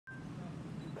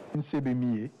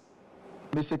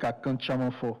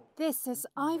This is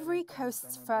Ivory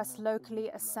Coast's first locally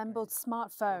assembled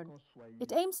smartphone.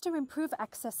 It aims to improve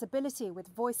accessibility with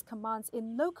voice commands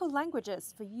in local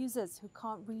languages for users who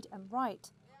can't read and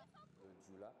write.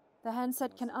 The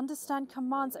handset can understand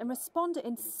commands and respond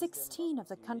in 16 of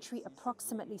the country's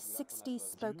approximately 60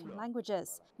 spoken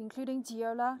languages, including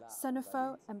Diola,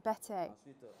 Senufo, and Bete.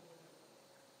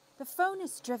 The phone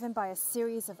is driven by a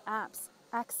series of apps,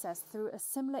 accessed through a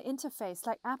similar interface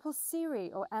like Apple's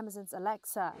Siri or Amazon's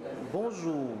Alexa.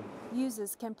 Bonjour.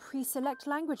 Users can pre-select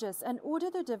languages and order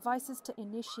the devices to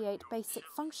initiate basic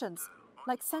functions,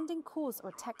 like sending calls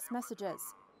or text messages,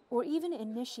 or even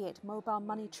initiate mobile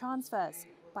money transfers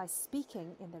by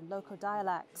speaking in their local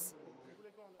dialects.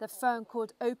 The phone,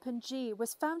 called OpenG,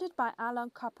 was founded by Alain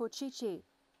Capochichi.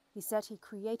 He said he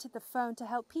created the phone to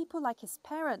help people like his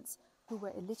parents, who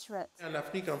were illiterate. In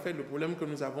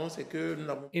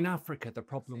Africa, the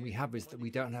problem we have is that we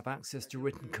don't have access to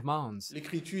written commands.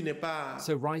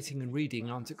 So writing and reading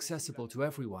aren't accessible to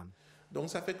everyone.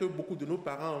 What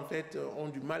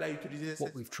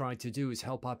we've tried to do is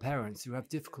help our parents who have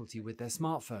difficulty with their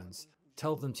smartphones,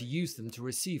 tell them to use them to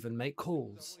receive and make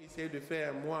calls.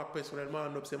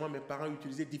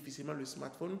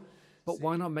 But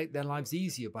why not make their lives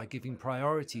easier by giving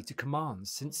priority to commands,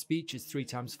 since speech is 3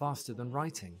 times faster than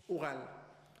writing?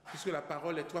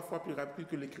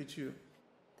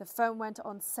 The phone went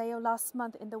on sale last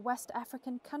month in the West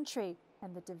African country,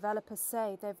 and the developers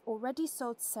say they've already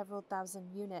sold several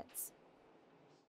thousand units.